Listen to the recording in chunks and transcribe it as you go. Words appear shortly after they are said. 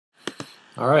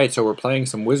Alright, so we're playing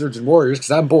some Wizards and Warriors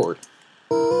because I'm bored.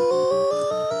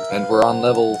 And we're on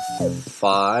level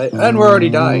 5, and we're already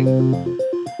dying.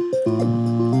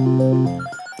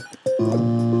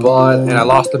 And I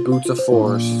lost the Boots of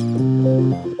Force.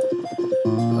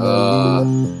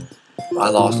 I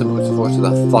lost the Boots of Force to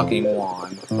the fucking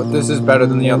wand. But this is better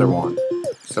than the other one.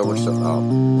 So we're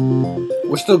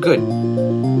still good.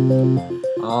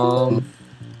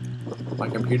 My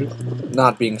computer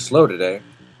not being slow today.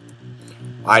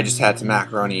 I just had some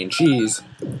macaroni and cheese,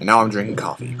 and now I'm drinking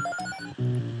coffee.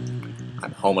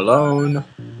 I'm home alone,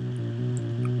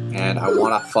 and I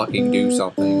want to fucking do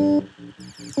something.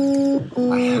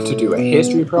 I have to do a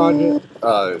history project.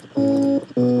 No,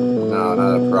 not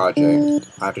a project.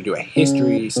 I have to do a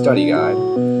history study guide,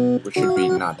 which should be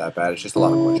not that bad. It's just a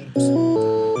lot of questions.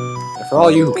 And for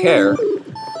all you who care,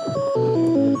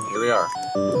 here we are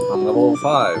on level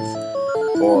 5.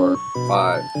 4,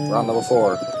 5. We're on level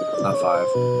 4, not 5.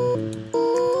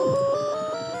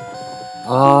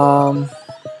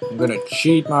 I'm gonna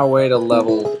cheat my way to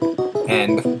level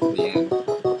end. The end.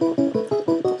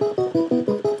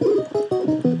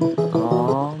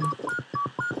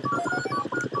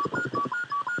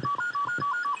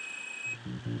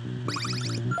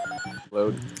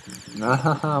 Load.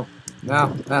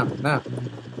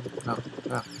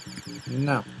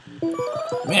 No.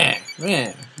 Meh.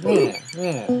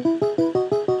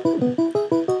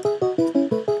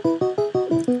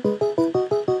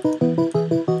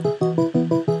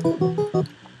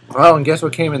 Well, and guess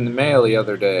what came in the mail the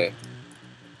other day?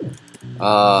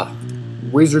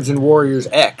 Wizards and Warriors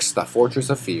X, The Fortress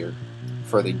of Fear,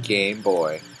 for the Game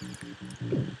Boy.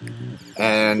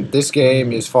 And this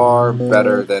game is far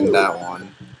better than that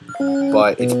one,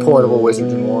 but it's portable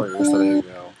Wizards and Warriors, so there you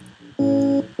go.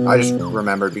 I just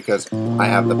remembered because I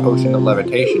have the potion of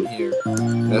levitation here.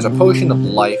 And there's a potion of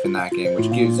life in that game,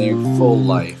 which gives you full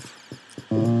life,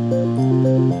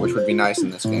 which would be nice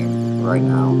in this game right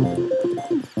now.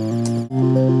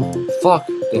 Fuck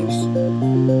this.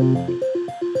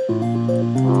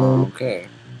 Okay.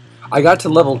 I got to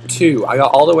level 2. I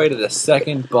got all the way to the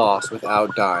second boss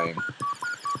without dying.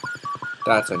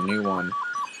 That's a new one.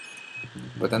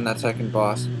 But then that second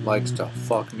boss likes to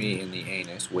fuck me in the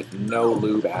anus with no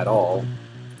lube at all.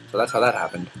 So that's how that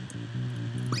happened.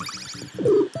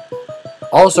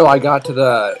 Also, I got to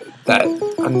that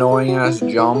annoying ass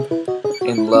jump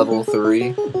in level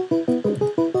 3.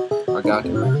 I got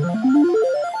to it.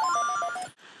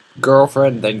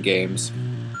 Girlfriend, then games.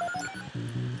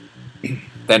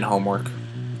 Then homework.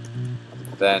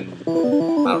 Then, I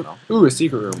don't know. Ooh, a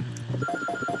secret room.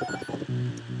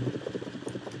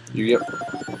 You get...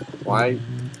 Why?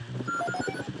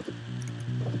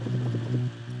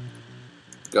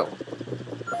 Go.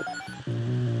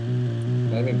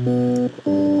 Maybe.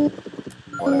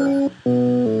 Whatever.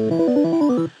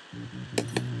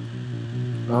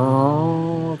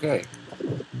 Okay.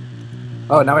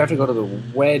 Oh, now we have to go to the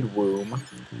Wed Womb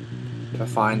to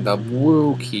find the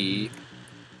Woo Key.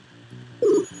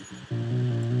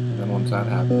 And then once that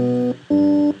happens...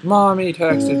 Mommy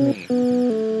texted me.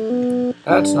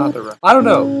 That's not the right... I don't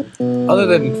know. Other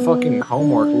than fucking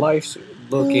homework, life's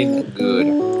looking good.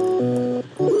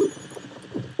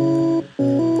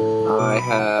 I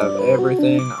have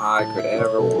everything I could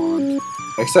ever want.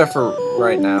 Except for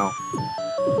right now.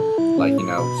 Like, you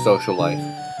know, social life.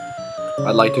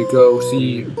 I'd like to go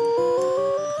see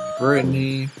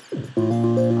Brittany.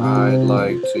 I'd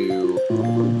like to...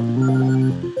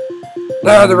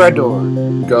 There, the red door!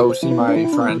 Go see my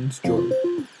friends, Jordan.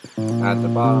 At the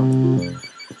bottom.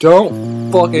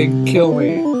 Don't fucking kill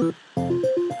me!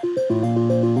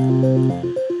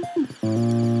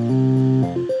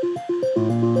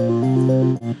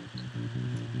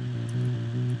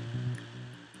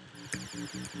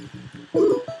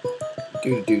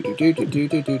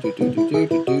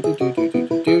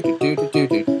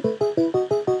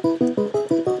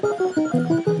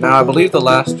 Now I believe the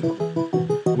last...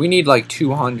 We need like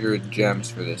 200 gems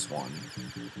for this one.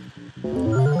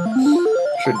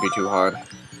 Shouldn't be too hard.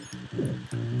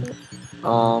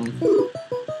 I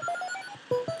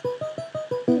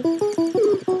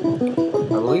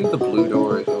believe the blue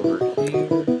door is over here.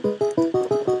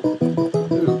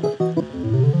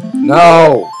 Ooh.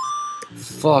 No!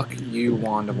 Fuck you,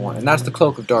 Wand of One. And that's the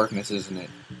Cloak of Darkness, isn't it?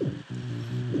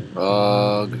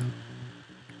 Ugh.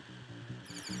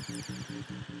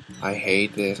 I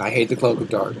hate this. I hate the Cloak of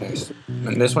Darkness.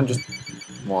 And this one just...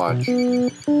 Watch.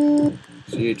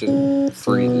 See, it just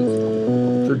freezes.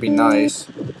 Which would be nice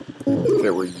if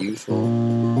it were useful.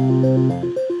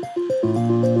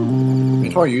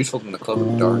 It's more useful than the Cloak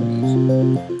of Darkness.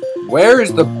 Where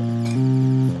is the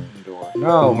door?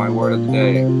 No, my word of the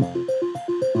day.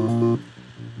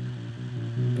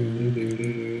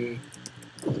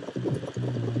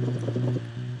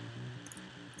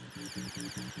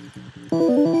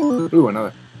 Ooh,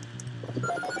 another.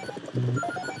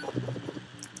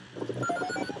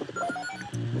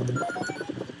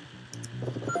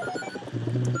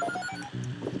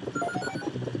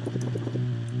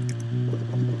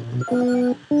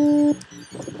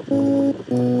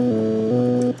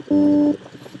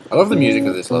 I love the music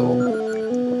of this level.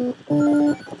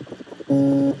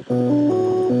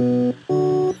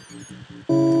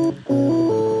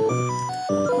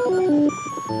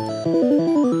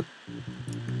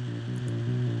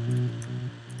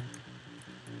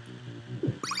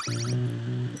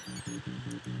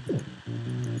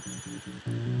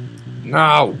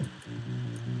 No!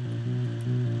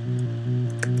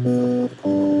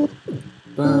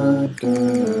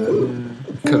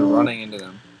 Because running into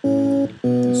them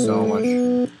is so much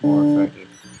more effective.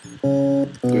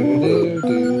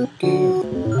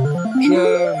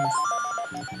 Gems!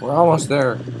 We're almost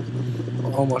there.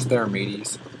 We're almost there,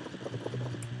 mateys.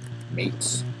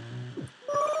 Mates.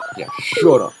 Yeah,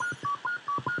 shut up.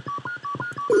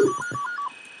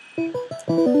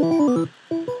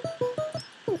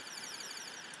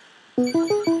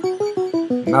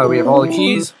 Now that we have all the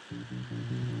keys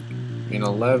and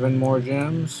 11 more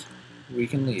gems, we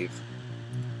can leave.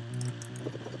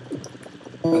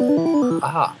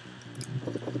 Aha.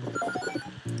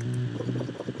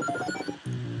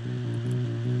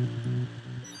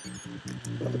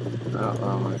 Oh,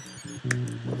 wrong way.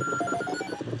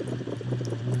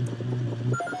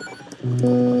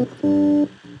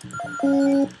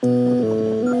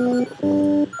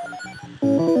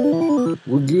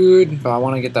 We're good, but I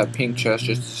want to get that pink chest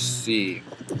just to see.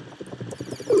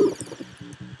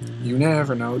 You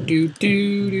never know. Do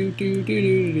do do do do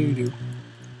do do do.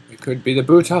 It could be the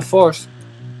boots of force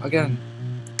again.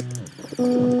 I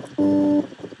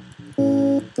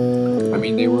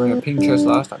mean, they were in a pink chest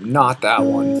last time. Not that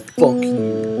one. Fuck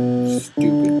you,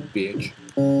 stupid bitch.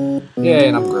 Yeah,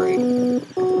 an upgrade.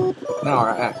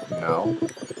 No, no.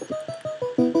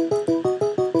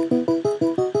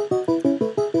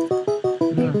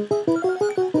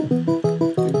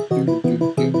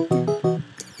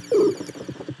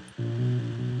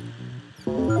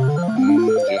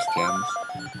 Just gems.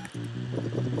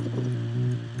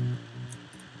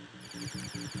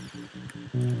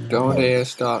 Don't dare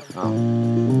stop. Oh.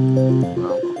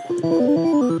 No.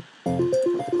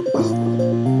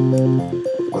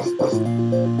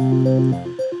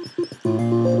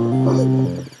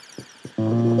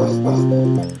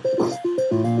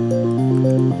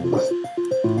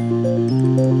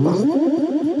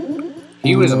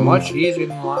 He was much easier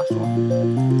than the last one.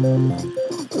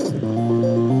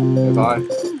 If I...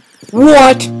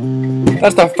 What?!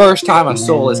 That's the first time a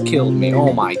soul has killed me.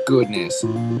 Oh my goodness.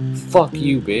 Fuck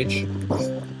you, bitch.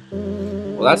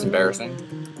 Well, that's embarrassing.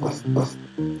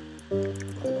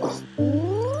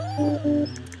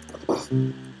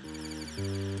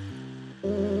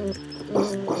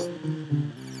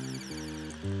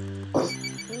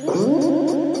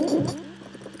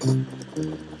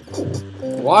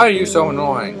 Why are you so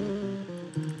annoying?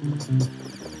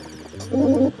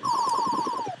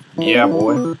 Yeah,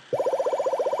 boy.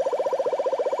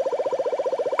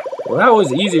 Well, that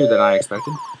was easier than I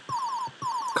expected.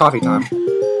 Coffee time.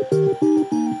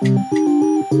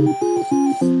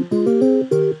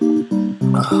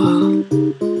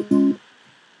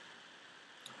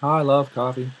 I love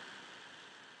coffee.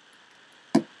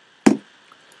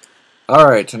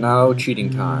 Alright, so now cheating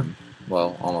time.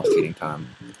 Well, almost cheating time.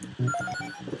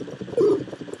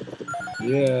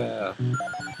 Yeah.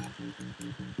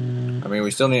 I mean,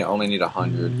 we still only need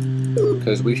 100,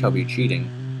 because we shall be cheating.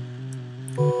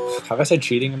 Have I said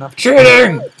cheating enough?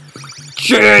 Cheating!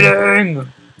 Cheating!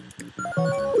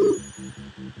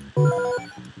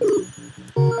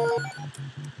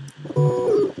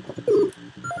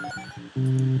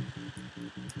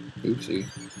 Oopsie.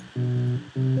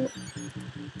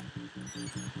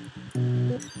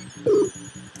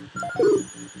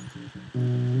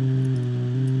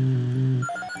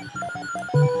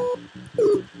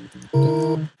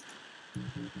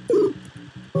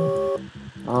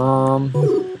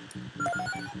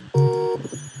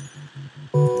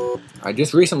 I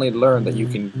just recently learned that you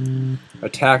can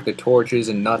attack the torches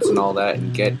and nuts and all that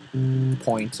and get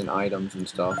points and items and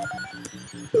stuff.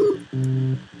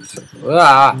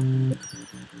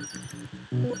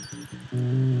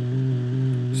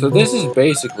 So this is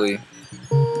basically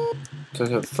to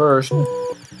the first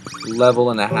level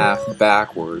and a half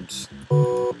backwards.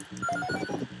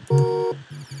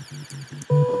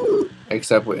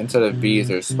 except instead of bees,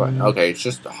 there's okay. It's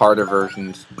just harder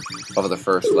versions of the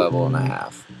first level and a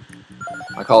half.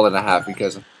 I call it a half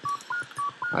because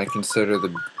I consider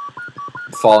the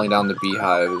falling down the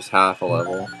beehive as half a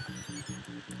level.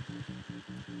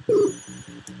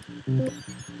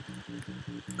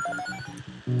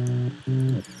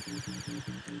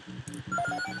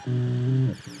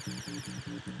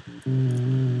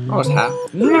 Oh, it's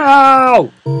half.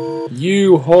 No!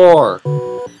 You whore!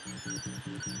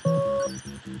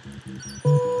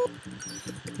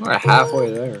 We're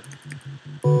halfway there.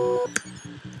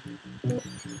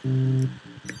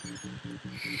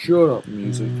 Shut up,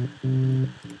 music.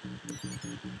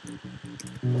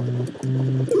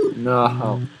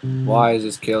 No. Why is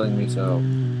this killing me so?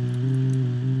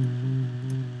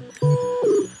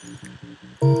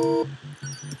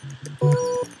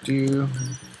 Do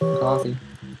coffee.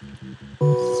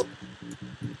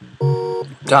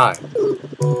 Die.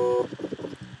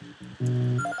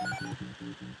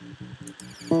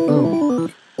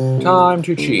 Boom. Time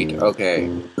to cheat. Okay.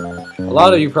 A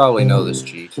lot of you probably know this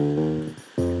cheat.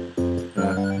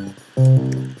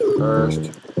 First,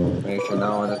 make sure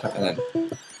no one attack, and then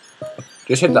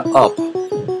just hit the up.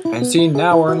 And see,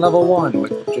 now we're in level 1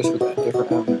 with different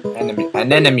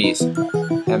enemies.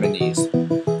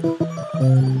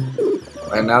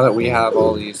 And now that we have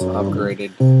all these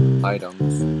upgraded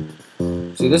items,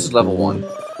 see, this is level 1.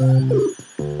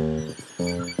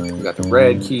 We got the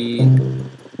red key,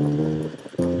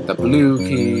 the blue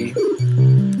key.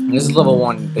 This is level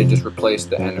 1. They just replaced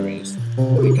the enemies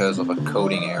because of a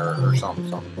coding error or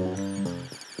something.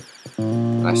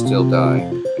 I still die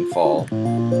and fall.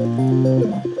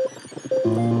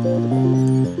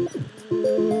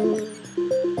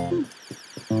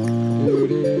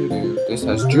 This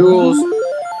has jewels.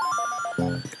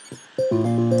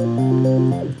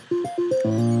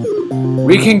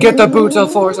 We can get the boots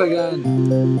of force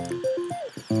again.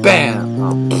 Bam!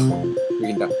 Oh, we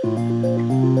can die.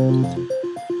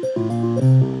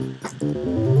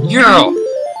 Yeah!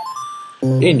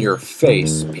 In your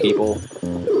face, people.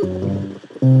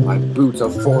 My boots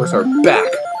of force are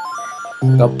back.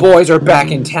 The boys are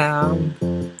back in town.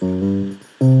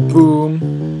 Boom.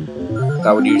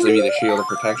 That would usually be the shield of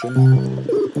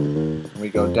protection. We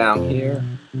go down here.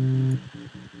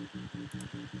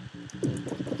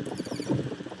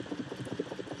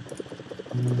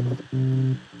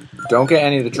 Don't get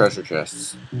any of the treasure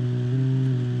chests.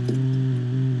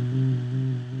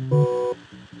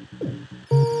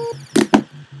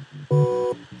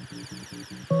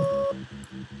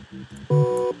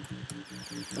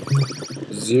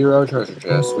 Zero treasure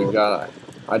chests. We've got.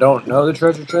 I don't know the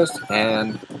treasure chests,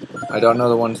 and I don't know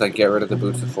the ones that get rid of the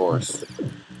boots of force.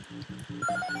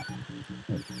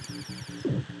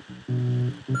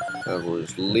 So we'll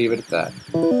just leave it at that.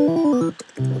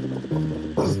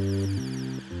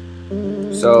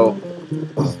 So,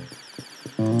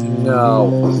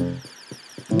 no.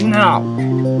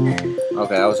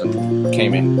 Okay,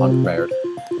 came in unprepared.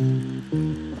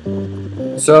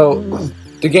 So,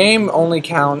 the game only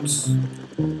counts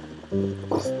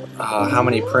how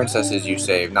many princesses you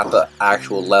save, not the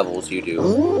actual levels you do.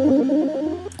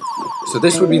 So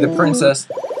this would be the princess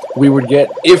we would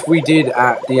get if we did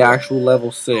at the actual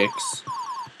level 6.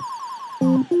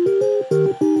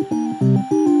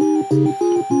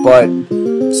 But,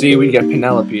 see, we get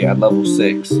Penelope at level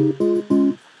 6.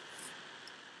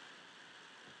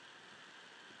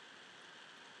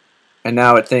 And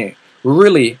now we're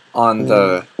really on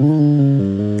the,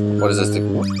 what is this,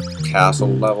 the castle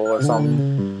level or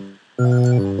something?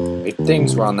 It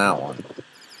thinks we're on that one.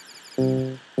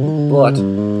 But,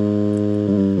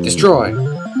 destroy!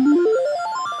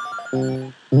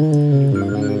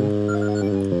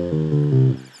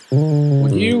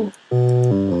 Would you?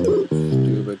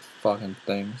 Stupid fucking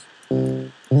things.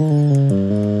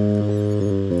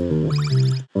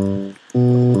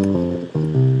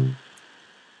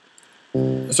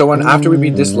 So after we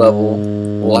beat this level,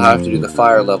 we'll have to do the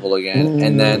fire level again,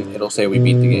 and then it'll say we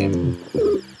beat the game.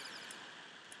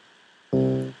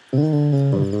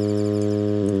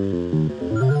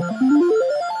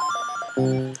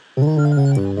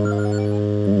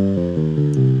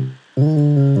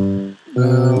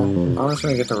 I'm just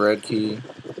gonna get the red key.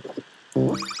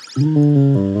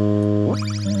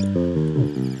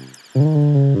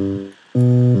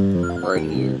 Right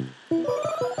here.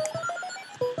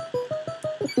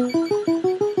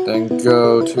 Then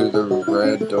go to the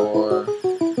red door.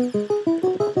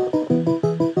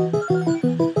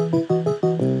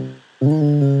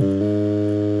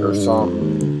 Or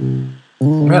something.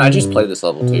 Man, I just played this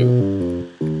level too.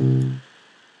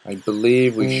 I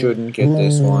believe we shouldn't get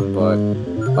this one, but...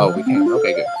 Oh, we can.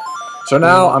 Okay, good. So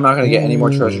now I'm not going to get any more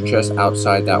treasure chests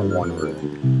outside that one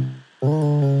room.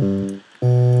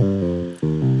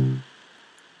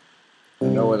 I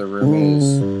know where the room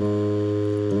is.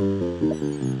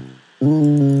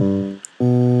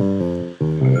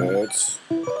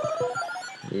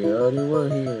 We already were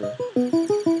here.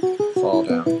 Fall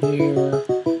down here.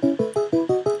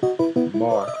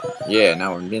 More. Yeah,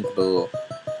 now we're invincible.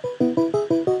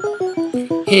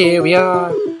 Here we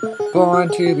are, born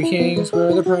to be kings.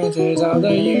 We're the princes of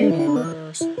the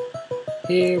universe.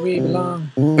 Here we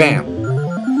belong. Bam!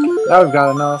 Now we've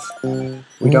got enough.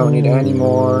 We don't need any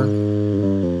more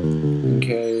in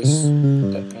case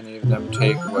any of them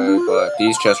take away, but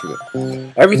these chests are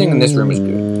good. Everything in this room is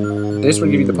good. This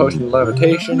would give you the potion of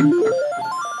levitation.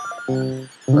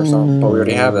 Or something, but we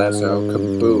already have that, so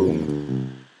kaboom.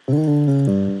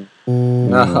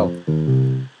 No.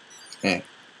 Eh.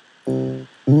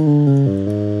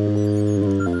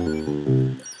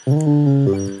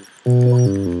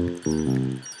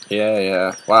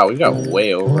 Yeah. Wow, we got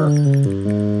way over.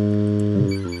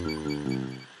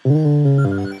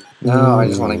 Now I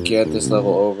just want to get this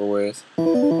level over with.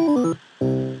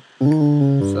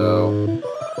 So.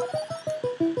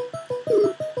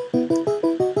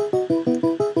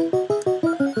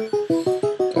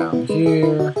 Down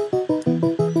here.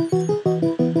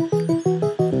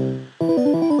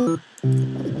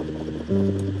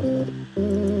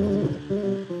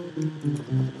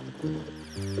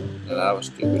 No, that was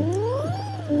stupid.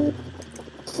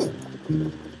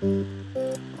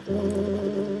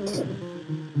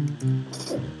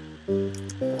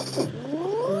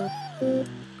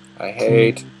 I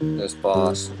hate this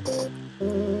boss.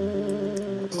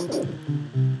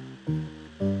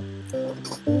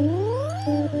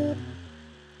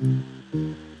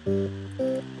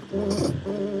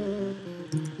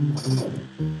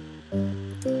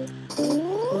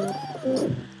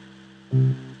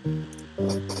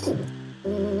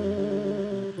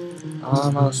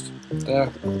 Almost there.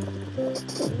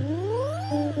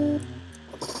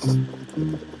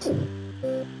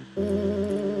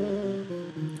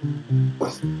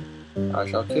 I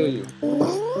shall kill you.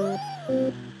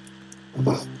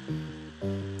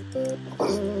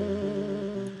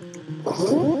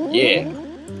 Yeah.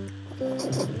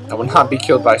 I will not be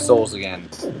killed by souls again.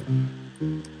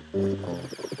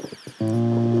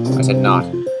 I said not.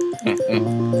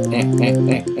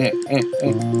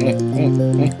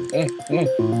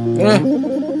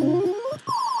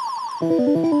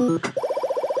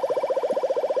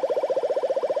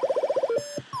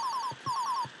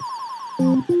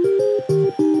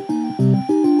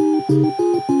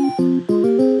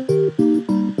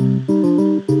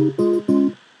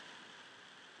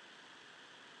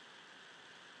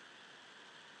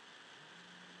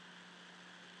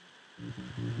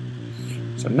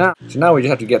 So now we just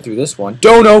have to get through this one.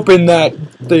 Don't open that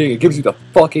thing! It gives you the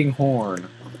fucking horn.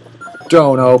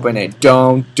 Don't open it.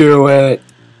 Don't do it.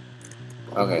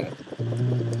 Okay.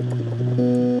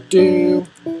 Do.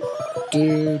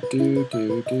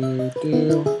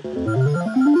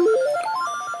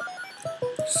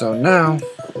 So now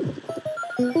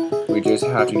we just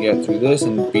have to get through this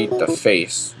and beat the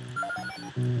face.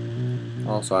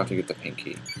 Also, I have to get the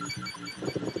pinky.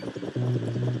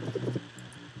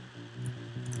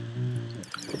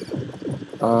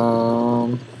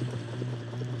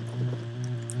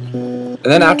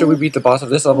 And then after we beat the boss of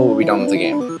this level, we'll be done with the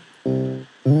game.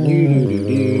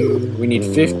 We need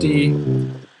 50.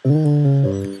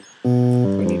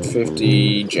 We need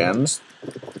 50 gems.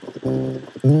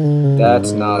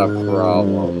 That's not a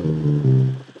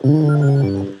problem.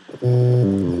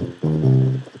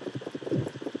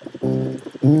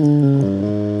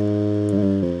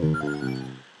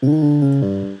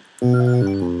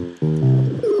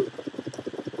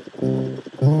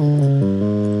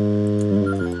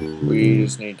 We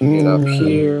just need to get up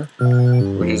here,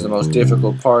 which is the most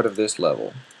difficult part of this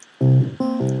level. And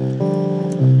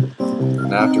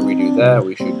after we do that,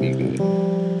 we should be good.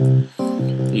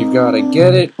 You've got to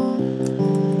get it.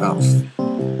 Oh,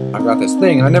 I've got this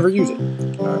thing and I never use it.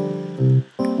 Alright.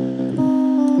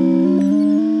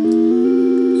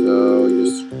 So you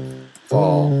just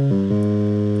fall.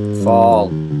 Fall.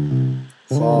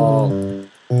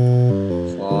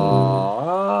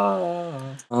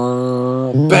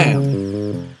 Bam!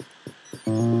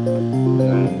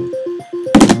 And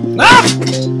ah!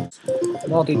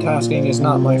 Multitasking is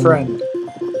not my friend.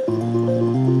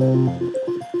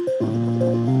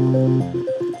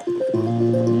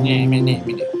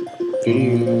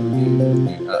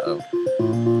 Uh-oh.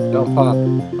 Don't pop.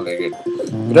 Okay, good.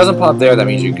 If it doesn't pop there, that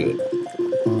means you're good.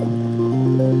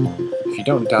 If you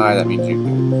don't die, that means you're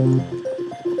good.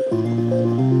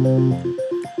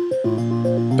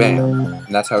 Bam.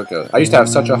 And that's how it goes. I used to have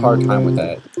such a hard time with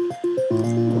that.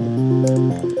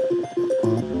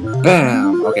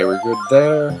 Bam! Okay, we're good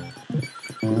there.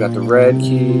 We got the red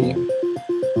key.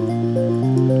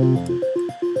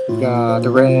 We got the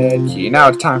red key. Now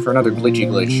it's time for another glitchy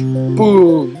glitch.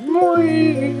 Boom!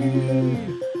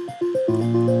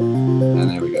 And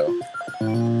there we go.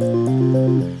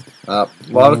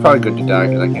 Well, it was probably good to die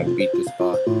because I can't beat this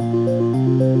boss.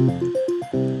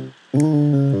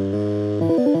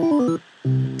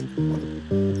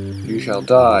 You shall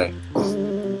die.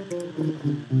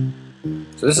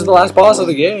 So this is the last boss of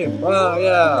the game.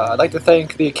 Yeah. I'd like to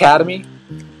thank the Academy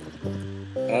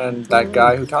and that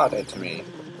guy who taught it to me.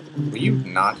 Were you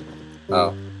not?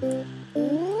 Oh.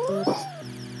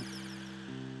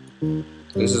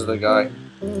 This is the guy.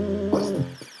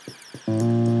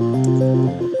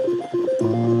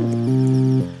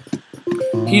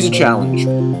 He's a challenge.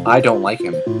 I don't like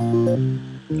him.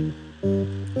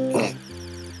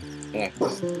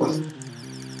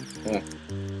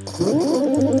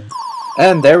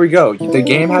 And there we go. The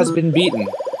game has been beaten.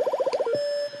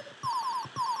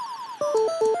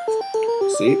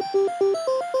 See?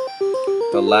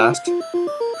 The last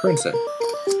princess.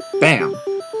 Bam.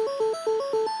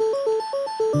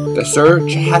 The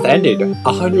search hath ended.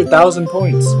 100,000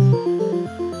 points.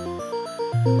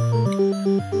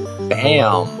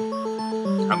 Bam.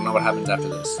 I don't know what happens after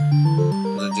this.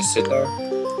 Does it just sit there?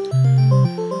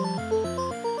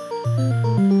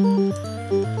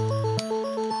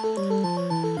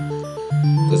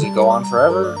 Does it go on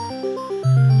forever?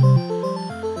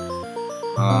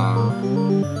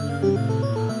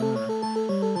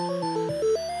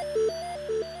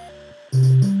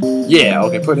 Yeah,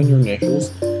 okay, put in your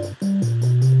initials.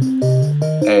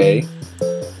 A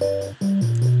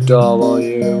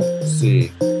W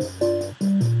C.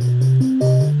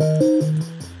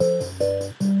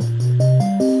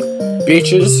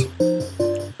 Bitches.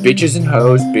 Bitches and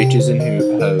hoes, bitches and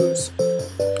hoes.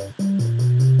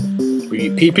 We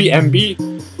PPMB,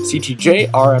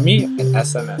 CTJ, RME, and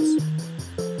SMS.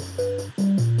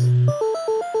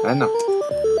 I know.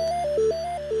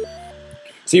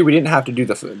 See, we didn't have to do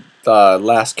the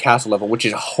last castle level, which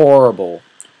is horrible.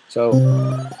 So,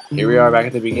 here we are back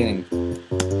at the beginning.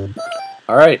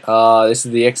 Alright, this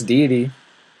is the X Deity.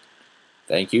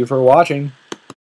 Thank you for watching.